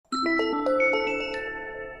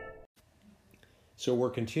So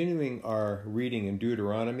we're continuing our reading in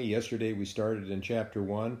Deuteronomy. Yesterday we started in chapter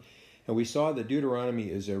 1, and we saw that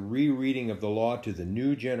Deuteronomy is a rereading of the law to the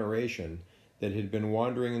new generation that had been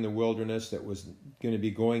wandering in the wilderness, that was going to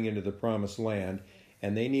be going into the promised land,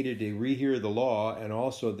 and they needed to rehear the law, and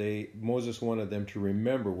also Moses wanted them to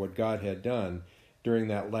remember what God had done during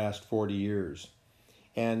that last 40 years.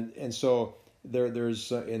 And so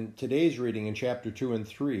there's in today's reading in chapter 2 and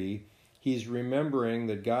 3, he's remembering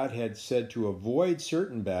that God had said to avoid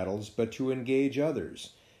certain battles, but to engage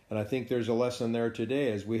others. And I think there's a lesson there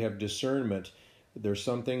today as we have discernment. There's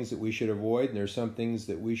some things that we should avoid, and there's some things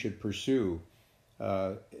that we should pursue,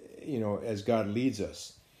 as God leads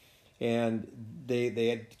us. And they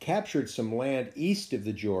had captured some land east of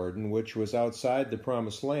the Jordan, which was outside the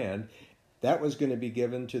promised land. That was going to be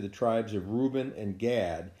given to the tribes of Reuben and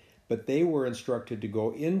Gad. But they were instructed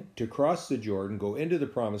to cross the Jordan, go into the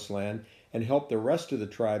promised land, and help the rest of the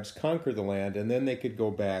tribes conquer the land, and then they could go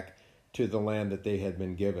back to the land that they had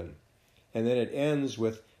been given. And then it ends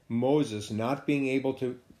with Moses not being able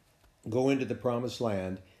to go into the promised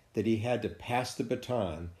land, that he had to pass the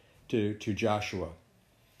baton to Joshua.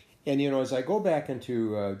 And, as I go back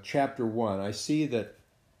into chapter 1, I see that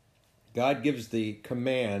God gives the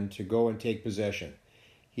command to go and take possession.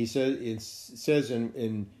 It says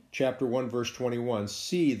in chapter 1, verse 21,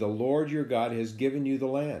 "See, the Lord your God has given you the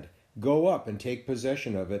land. Go up and take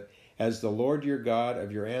possession of it, as the Lord your God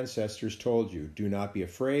of your ancestors told you. Do not be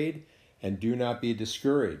afraid, and do not be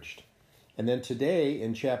discouraged." And then today,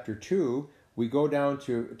 in chapter 2, we go down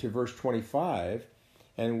to verse 25,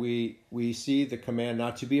 and we see the command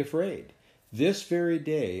not to be afraid. "This very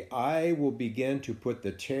day I will begin to put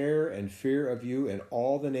the terror and fear of you in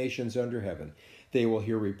all the nations under heaven. They will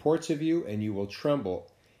hear reports of you, and you will tremble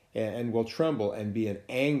and be in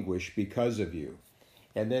anguish because of you."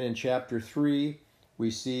 And then in chapter 3,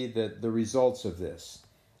 we see that the results of this.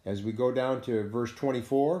 As we go down to verse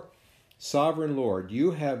 24, "Sovereign Lord,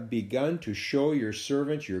 you have begun to show your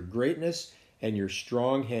servant your greatness and your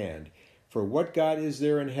strong hand. For what God is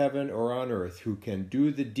there in heaven or on earth who can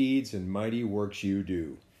do the deeds and mighty works you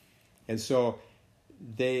do?" And so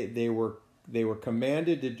they were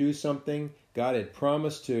commanded to do something. God had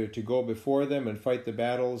promised to go before them and fight the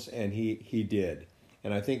battles, and he did.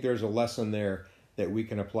 And I think there's a lesson there that we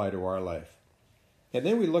can apply to our life. And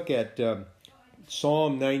then we look at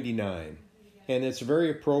Psalm 99, and it's very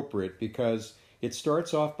appropriate because it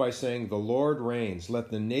starts off by saying, "The Lord reigns, let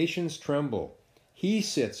the nations tremble. He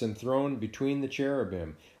sits enthroned between the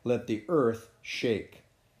cherubim, let the earth shake."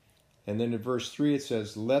 And then in verse 3 it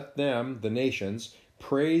says, "Let them," the nations,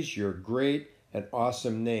 "praise your great and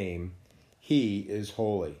awesome name. He is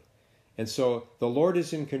holy." And so the Lord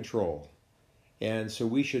is in control. And so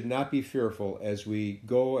we should not be fearful as we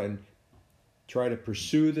go and try to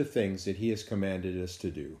pursue the things that he has commanded us to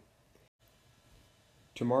do.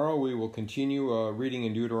 Tomorrow we will continue reading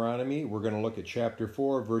in Deuteronomy. We're going to look at chapter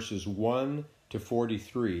 4, verses 1 to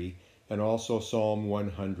 43, and also Psalm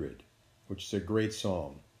 100, which is a great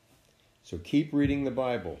psalm. So keep reading the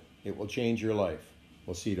Bible. It will change your life.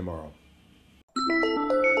 We'll see you tomorrow.